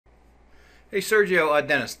Hey Sergio,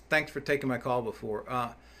 Dennis, thanks for taking my call before.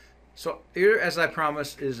 So here, as I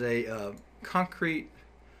promised, is a concrete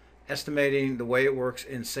estimating the way it works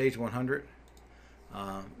in Sage 100.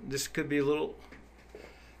 This could be a little.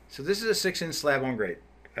 So this is a 6-inch slab on grade,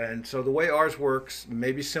 and so the way ours works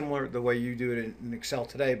may be similar the way you do it in Excel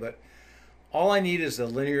today, but all I need is the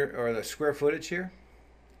linear or the square footage here,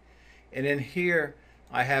 and in here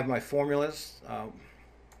I have my formulas.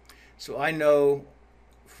 So I know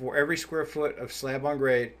for every square foot of slab on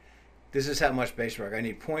grade, this is how much base rock. I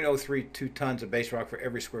need 0.032 tons of base rock for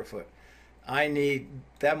every square foot. I need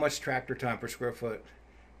that much tractor time per square foot.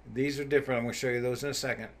 These are different. I'm going to show you those in a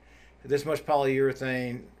second. This much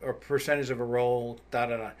polyurethane or percentage of a roll, da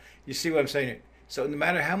da da. You see what I'm saying? So no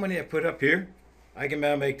matter how many I put up here, I can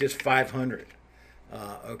now make this 500.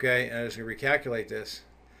 Okay, and I'm just going to recalculate this.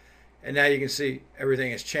 And now you can see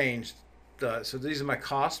everything has changed. So these are my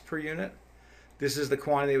costs per unit. This is the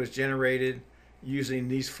quantity that was generated using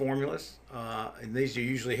these formulas. And these are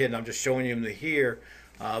usually hidden. I'm just showing you them here.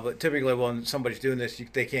 But typically when somebody's doing this,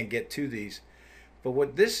 they can't get to these. But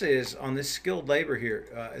what this is on this skilled labor here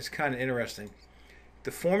is kind of interesting. The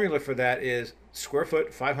formula for that is square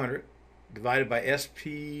foot 500 divided by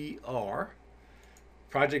SPR,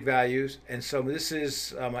 project values. And so this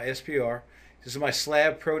is my SPR. This is my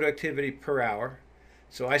slab productivity per hour.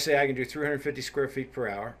 So I say I can do 350 square feet per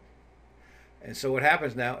hour. And so what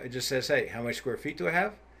happens now, it just says, hey, how many square feet do I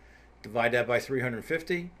have? Divide that by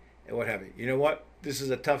 350 and what have you. You know what? This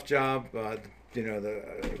is a tough job. The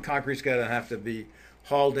concrete's got to have to be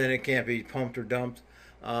hauled in. It can't be pumped or dumped.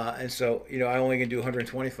 And so, I only can do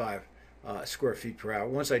 125 square feet per hour.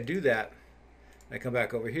 Once I do that, I come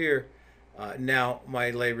back over here. Now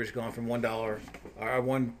my labor is gone from $1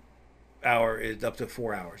 hour is up to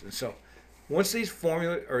 4 hours. And so once these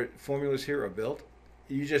formulas here are built,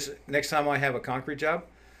 you just, next time I have a concrete job,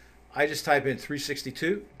 I just type in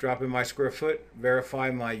 362, drop in my square foot,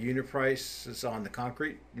 verify my unit price is on the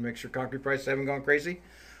concrete. You make sure concrete prices haven't gone crazy,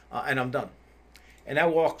 and I'm done. And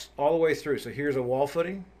that walks all the way through. So here's a wall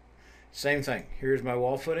footing, same thing. Here's my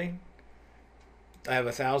wall footing. I have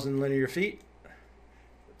 1,000 linear feet.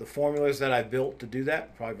 The formulas that I built to do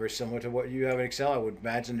that, probably very similar to what you have in Excel. I would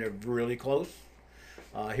imagine they're really close.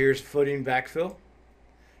 Here's footing backfill.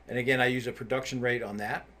 And again, I use a production rate on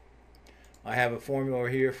that. I have a formula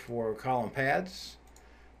here for column pads.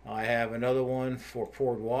 I have another one for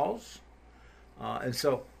poured walls. And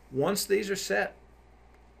so once these are set,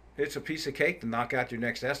 it's a piece of cake to knock out your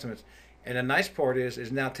next estimates. And the nice part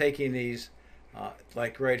is now taking these,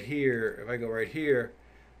 like right here, if I go right here,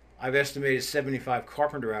 I've estimated 75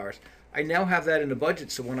 carpenter hours. I now have that in the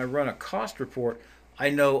budget, so when I run a cost report, I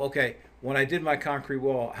know, okay, when I did my concrete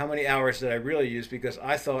wall, how many hours did I really use? Because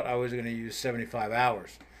I thought I was going to use 75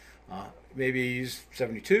 hours. Maybe you use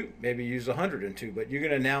 72, maybe you use 102, but you're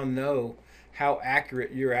going to now know how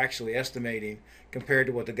accurate you're actually estimating compared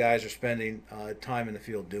to what the guys are spending time in the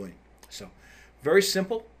field doing. So very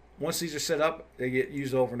simple. Once these are set up, they get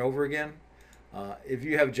used over and over again. If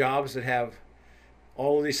you have jobs that have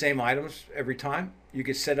all of these same items every time, you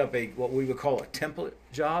could set up what we would call a template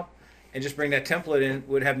job and just bring that template in.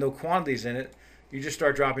 Would have no quantities in it. You just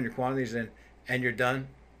start dropping your quantities in and you're done.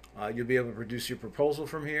 You'll be able to produce your proposal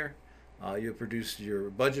from here. You'll produce your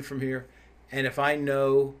budget from here. And if I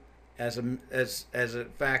know as a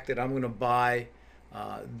fact that I'm going to buy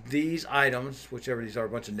these items, whichever these are, a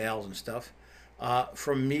bunch of nails and stuff,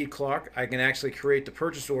 from Mead Clark, I can actually create the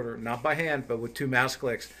purchase order, not by hand, but with 2 mouse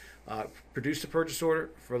clicks. Produce the purchase order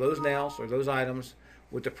for those nails or those items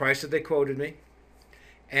with the price that they quoted me,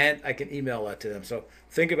 and I can email that to them. So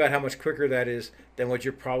think about how much quicker that is than what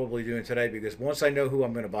you're probably doing today, because once I know who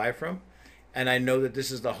I'm going to buy from, and I know that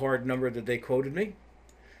this is the hard number that they quoted me,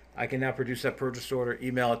 I can now produce that purchase order,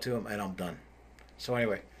 email it to them, and I'm done. So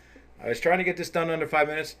anyway, I was trying to get this done under 5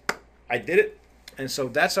 minutes. I did it. And so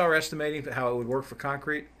that's our estimating for how it would work for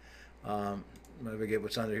concrete. Let me forget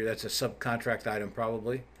what's under here. That's a subcontract item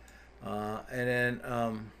probably. And then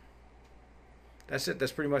that's it.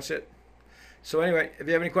 That's pretty much it. So anyway, if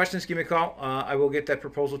you have any questions, give me a call. I will get that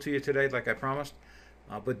proposal to you today like I promised.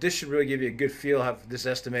 But this should really give you a good feel how this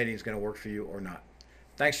estimating is going to work for you or not.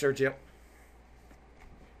 Thanks, Sergio.